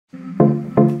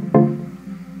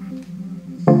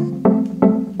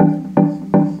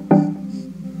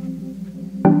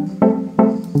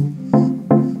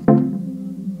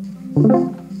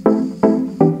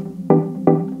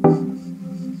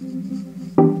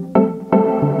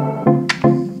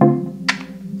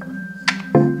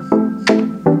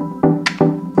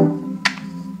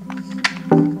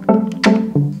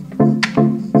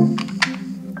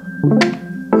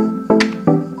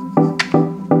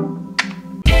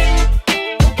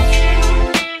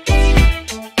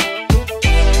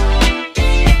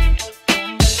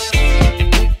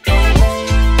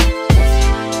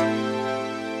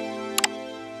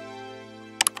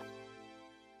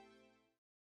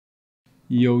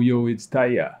Yo, it's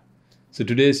Thaiya. So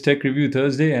today is Tech Review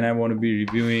Thursday and I want to be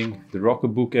reviewing the rocker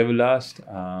book Everlast.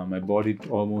 I bought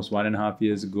it almost 1.5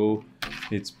 years ago.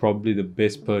 It's probably the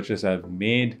best purchase I've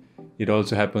made. It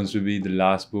also happens to be the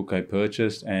last book I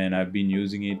purchased and I've been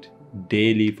using it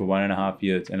daily for 1.5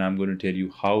 years, and I'm going to tell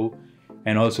you how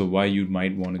and also why you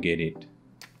might want to get it.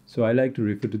 So I like to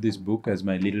refer to this book as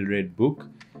my little red book,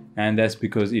 and that's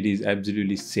because it is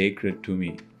absolutely sacred to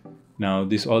me. Now,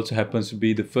 this also happens to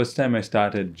be the first time I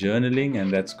started journaling, and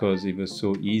that's because it was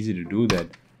so easy to do that.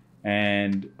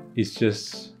 And it's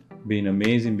just been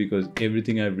amazing because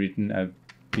everything I've written, I've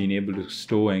been able to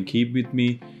store and keep with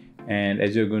me. And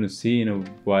as you're going to see in a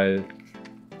while,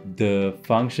 the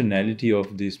functionality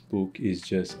of this book is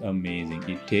just amazing.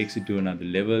 It takes it to another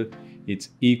level. It's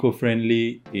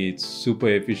eco-friendly, it's super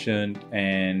efficient,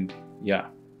 and yeah,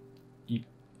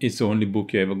 it's the only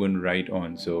book you're ever going to write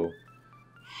on. So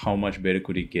how much better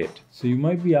could it get? So you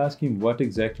might be asking, what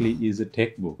exactly is a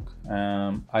tech book?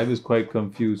 I was quite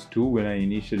confused too when I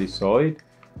initially saw it,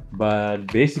 but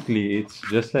basically it's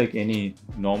just like any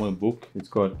normal book. It's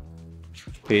got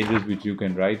pages which you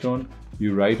can write on.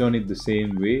 You write on it the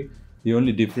same way. The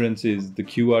only difference is the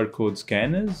QR code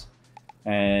scanners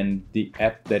and the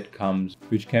app that comes,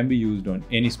 which can be used on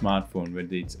any smartphone,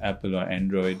 whether it's Apple or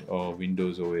Android or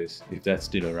Windows OS, if that's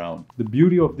still around. The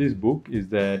beauty of this book is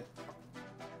that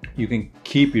you can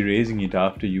keep erasing it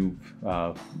after you've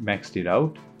maxed it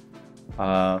out.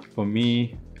 For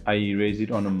me, I erase it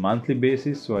on a monthly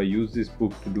basis, so I use this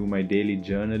book to do my daily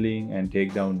journaling and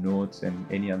take down notes and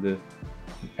any other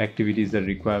activities that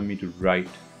require me to write.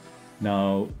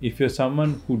 Now, if you're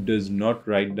someone who does not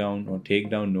write down or take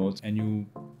down notes and you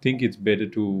think it's better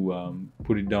to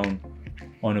put it down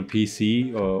on a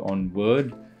PC or on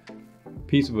Word,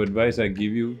 piece of advice I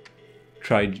give you,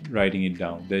 try writing it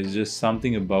down. There's just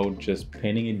something about just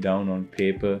penning it down on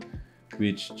paper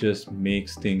which just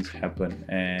makes things happen.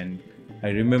 And I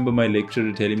remember my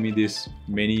lecturer telling me this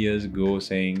many years ago,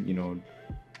 saying, you know,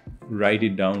 write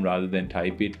it down rather than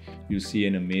type it. You see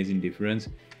an amazing difference.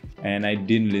 And I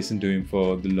didn't listen to him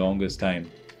for the longest time.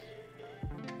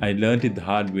 I learned it the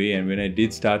hard way, and when I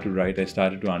did start to write, I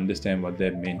started to understand what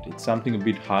that meant. It's something a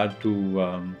bit hard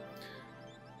to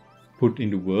put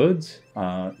into words.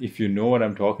 If you know what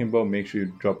I'm talking about, make sure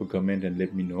you drop a comment and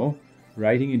let me know.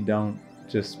 Writing it down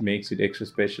just makes it extra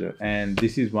special, and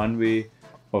this is one way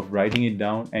of writing it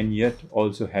down and yet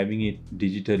also having it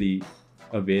digitally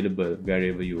available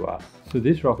wherever you are. So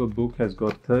this rocker book has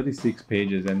got 36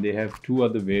 pages, and they have two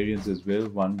other variants as well,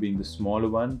 one being the smaller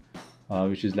one,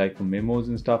 which is like for memos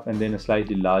and stuff, and then a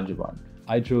slightly larger one.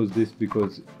 I chose this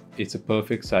because it's a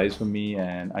perfect size for me,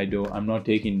 and I'm not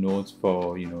taking notes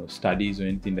for, you know, studies or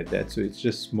anything like that, so it's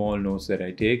just small notes that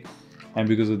I take, and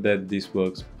because of that this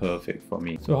works perfect for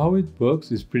me. So how it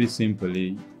works is pretty simple.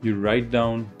 You write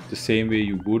down the same way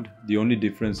you would. The only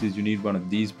difference is you need one of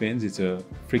these pens. It's a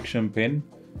friction pen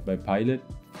by Pilot,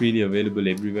 freely available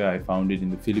everywhere. I found it in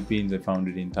the Philippines, I found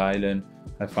it in Thailand,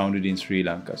 I found it in Sri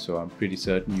Lanka, so I'm pretty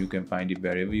certain you can find it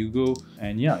wherever you go.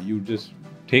 And yeah, you just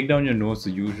take down your notes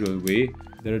the usual way.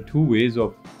 There are two ways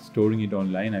of storing it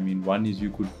online. I mean, one is you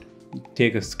could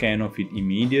take a scan of it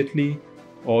immediately,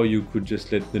 or you could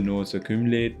just let the notes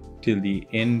accumulate till the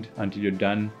end until you're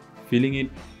done filling it,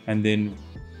 and then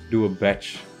do a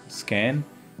batch scan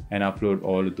and upload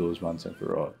all of those once and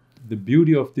for all. The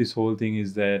beauty of this whole thing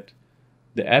is that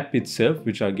the app itself,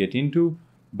 which I'll get into,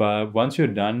 but once you're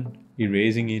done,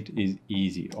 erasing it is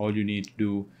easy. All you need to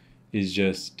do is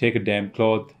just take a damp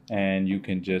cloth and you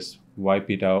can just wipe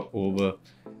it out over,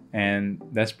 and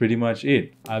that's pretty much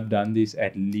it. I've done this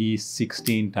at least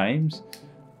 16 times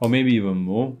or maybe even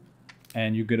more,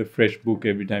 and you get a fresh book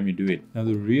every time you do it. Now,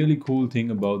 the really cool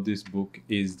thing about this book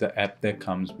is the app that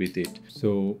comes with it.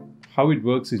 So how it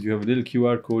works is you have a little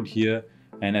QR code here,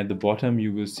 and at the bottom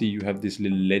you will see you have this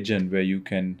little legend where you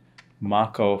can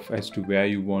mark off as to where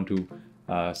you want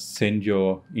to send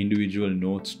your individual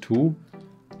notes to.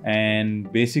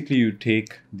 And basically you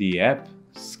take the app,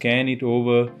 scan it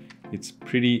over. It's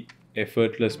pretty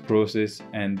effortless process,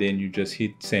 and then you just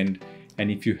hit send. And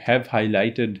if you have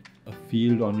highlighted a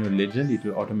field on your legend, it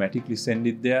will automatically send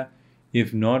it there.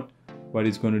 If not, what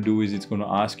it's going to do is it's going to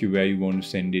ask you where you want to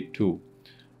send it to.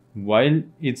 While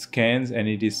it scans and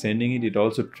it is sending it, it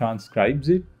also transcribes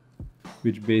it,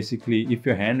 which basically, if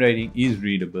your handwriting is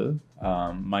readable,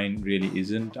 mine really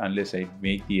isn't unless I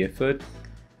make the effort.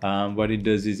 What it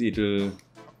does is it'll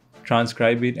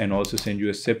transcribe it and also send you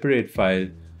a separate file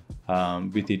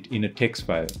with it in a text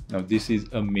file. Now, this is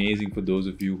amazing for those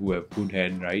of you who have good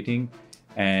handwriting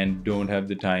and don't have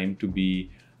the time to be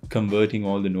converting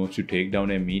all the notes you take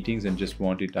down at meetings and just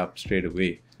want it up straight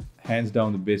away. hands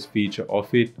down the best feature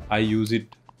of it. I use it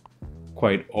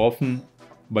quite often,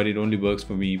 but it only works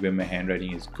for me when my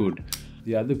handwriting is good.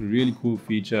 The other really cool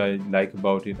feature I like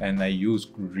about it, and I use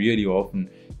really often,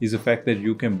 is the fact that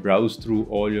you can browse through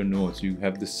all your notes. You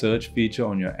have the search feature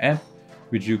on your app,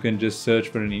 which you can just search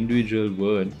for an individual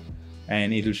word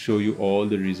and it'll show you all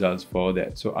the results for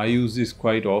that. So I use this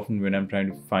quite often when I'm trying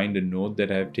to find a note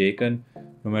that I have taken.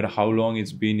 No matter how long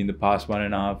it's been in the past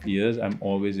 1.5 years, I'm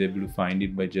always able to find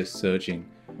it by just searching,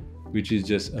 which is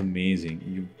just amazing.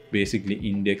 You basically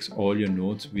index all your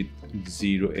notes with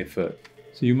zero effort.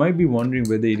 So you might be wondering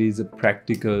whether it is a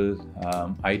practical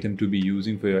item to be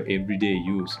using for your everyday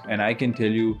use. And I can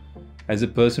tell you, as a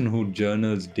person who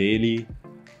journals daily,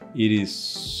 it is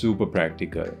super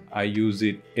practical. I use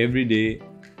it every day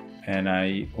and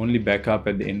I only back up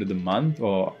at the end of the month,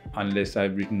 or unless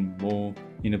I've written more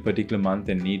in a particular month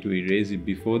and need to erase it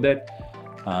before that.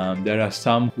 There are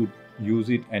some who use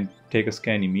it and take a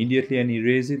scan immediately and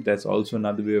erase it. That's also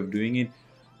another way of doing it.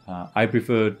 I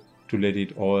prefer to let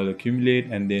it all accumulate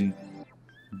and then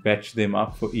batch them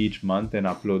up for each month and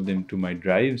upload them to my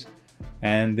drives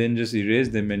and then just erase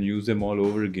them and use them all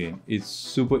over again. It's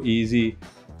super easy.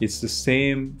 It's the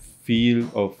same feel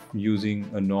of using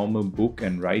a normal book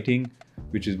and writing,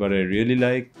 which is what I really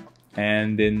like.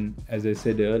 And then, as I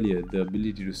said earlier, the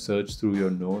ability to search through your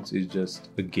notes is just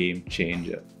a game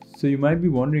changer. So you might be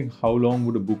wondering, how long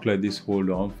would a book like this hold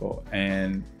on for?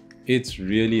 And it's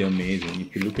really amazing.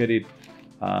 If you look at it,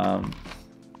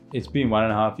 it's been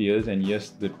 1.5 years, and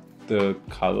yes, the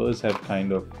covers have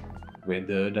kind of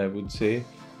weathered, I would say.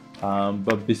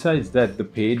 But besides that, the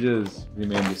pages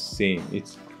remain the same.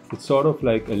 It's sort of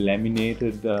like a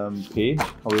laminated page.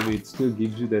 However, it still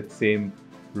gives you that same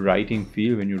writing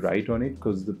feel when you write on it,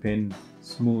 because the pen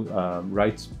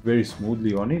writes very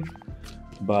smoothly on it.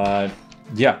 But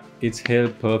yeah, it's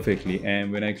held perfectly.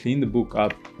 And when I clean the book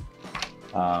up,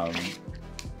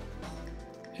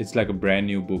 it's like a brand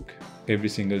new book every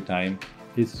single time.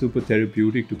 It's super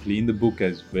therapeutic to clean the book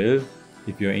as well.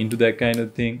 If you're into that kind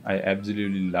of thing, I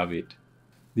absolutely love it.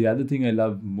 The other thing I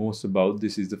love most about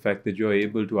this is the fact that you're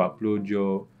able to upload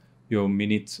your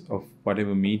minutes of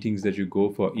whatever meetings that you go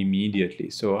for immediately.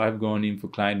 So I've gone in for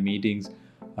client meetings,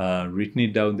 written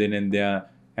it down then and there,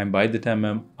 and by the time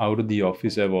I'm out of the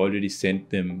office, I've already sent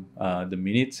them the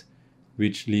minutes,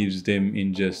 which leaves them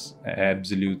in just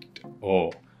absolute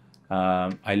awe.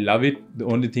 I love it. The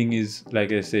only thing is,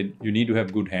 like I said, you need to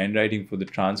have good handwriting for the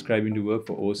transcribing to work,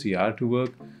 for OCR to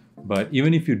work. But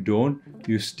even if you don't,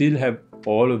 you still have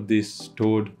all of this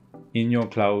stored in your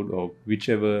cloud or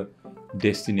whichever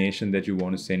destination that you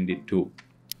want to send it to.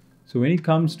 So when it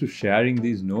comes to sharing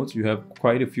these notes, you have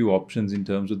quite a few options in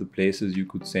terms of the places you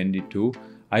could send it to.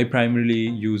 I primarily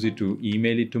use it to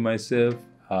email it to myself.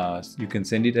 You can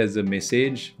send it as a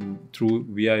message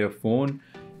via your phone,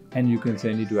 and you can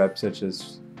send it to apps such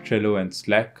as Trello and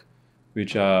Slack,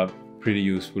 which are pretty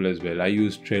useful as well. I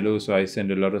use Trello, so I send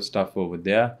a lot of stuff over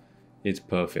there. It's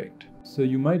perfect. So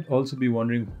you might also be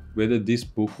wondering whether this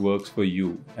book works for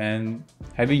you. And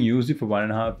having used it for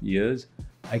 1.5 years,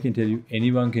 I can tell you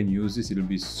anyone can use this. It'll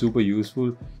be super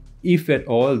useful. If at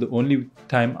all, the only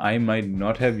time I might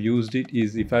not have used it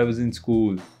is if I was in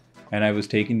school and I was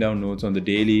taking down notes on the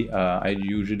daily. I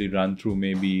usually run through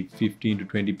maybe 15 to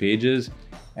 20 pages.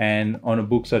 And on a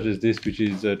book such as this, which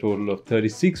is a total of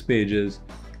 36 pages,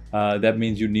 that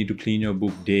means you need to clean your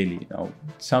book daily. Now,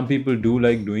 some people do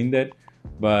like doing that,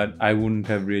 but I wouldn't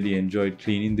have really enjoyed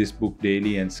cleaning this book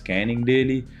daily and scanning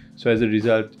daily. So as a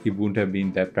result, it wouldn't have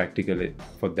been that practical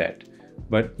for that.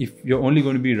 But if you're only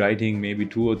going to be writing maybe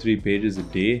 2 or 3 pages a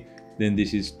day, then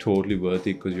this is totally worth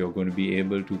it, because you're going to be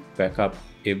able to back up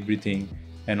everything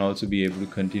and also be able to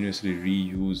continuously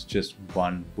reuse just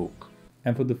one book.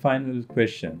 And for the final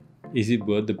question, is it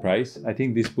worth the price? I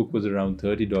think this book was around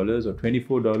 $30 or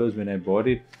 $24 when I bought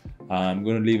it. I'm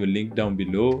going to leave a link down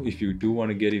below. If you do want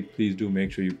to get it, please do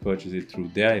make sure you purchase it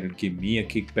through there. It'll give me a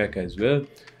kickback as well.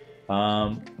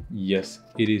 Yes,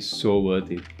 it is so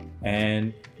worth it.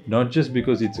 And not just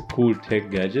because it's a cool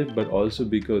tech gadget, but also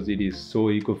because it is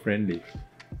so eco-friendly.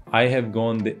 I have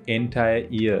gone the entire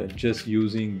year just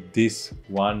using this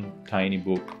one tiny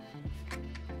book.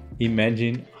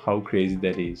 Imagine how crazy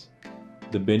that is.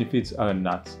 The benefits are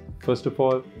nuts. First of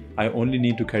all, I only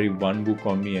need to carry one book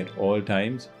on me at all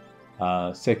times.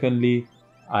 Secondly,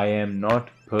 I am not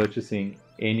purchasing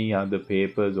any other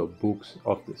papers or books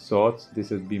of the sorts. This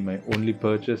has been my only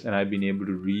purchase, and I've been able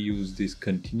to reuse this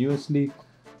continuously.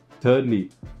 Thirdly,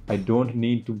 I don't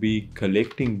need to be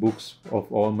collecting books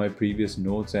of all my previous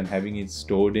notes and having it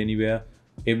stored anywhere.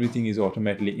 everything is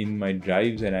automatically in my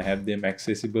drives and I have them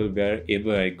accessible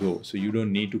wherever I go. So you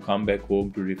don't need to come back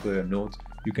home to refer your notes.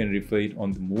 You can refer it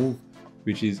on the move,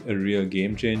 which is a real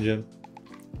game changer.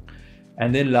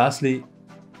 And then lastly,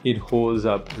 it holds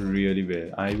up really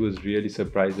well. I was really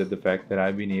surprised at the fact that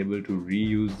I've been able to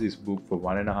reuse this book for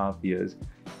 1.5 years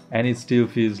and it still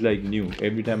feels like new.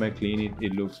 Every time I clean it,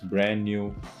 it looks brand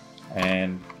new.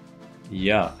 And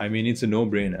yeah, I mean, it's a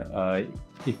no-brainer.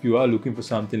 If you are looking for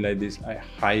something like this, I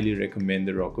highly recommend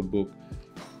the Rocker book.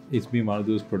 It's been one of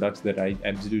those products that I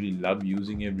absolutely love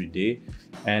using every day.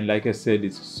 And like I said,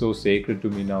 it's so sacred to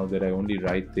me now that I only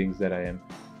write things that I am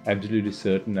absolutely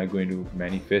certain are going to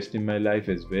manifest in my life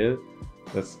as well.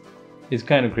 It's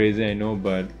kind of crazy, I know,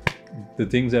 but the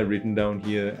things I've written down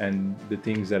here and the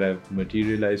things that have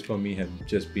materialized for me have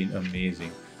just been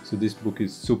amazing. So this book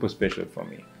is super special for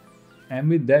me. And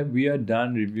with that, we are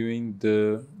done reviewing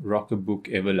the Rocker book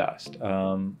Everlast.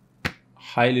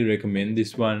 Highly recommend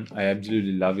this one. I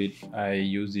absolutely love it. I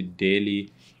use it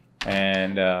daily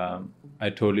and I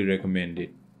totally recommend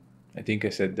it. I think I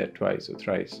said that twice or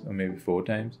thrice or maybe 4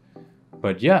 times.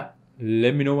 But yeah,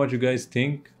 let me know what you guys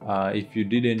think. If you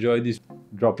did enjoy this,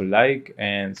 drop a like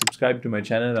and subscribe to my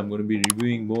channel. I'm going to be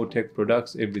reviewing more tech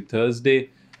products every Thursday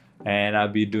and I'll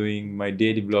be doing my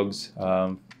daily vlogs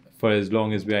for as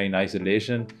long as we are in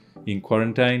isolation, in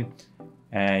quarantine.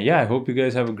 And yeah, I hope you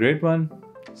guys have a great one.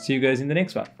 See you guys in the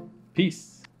next one.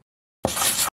 Peace.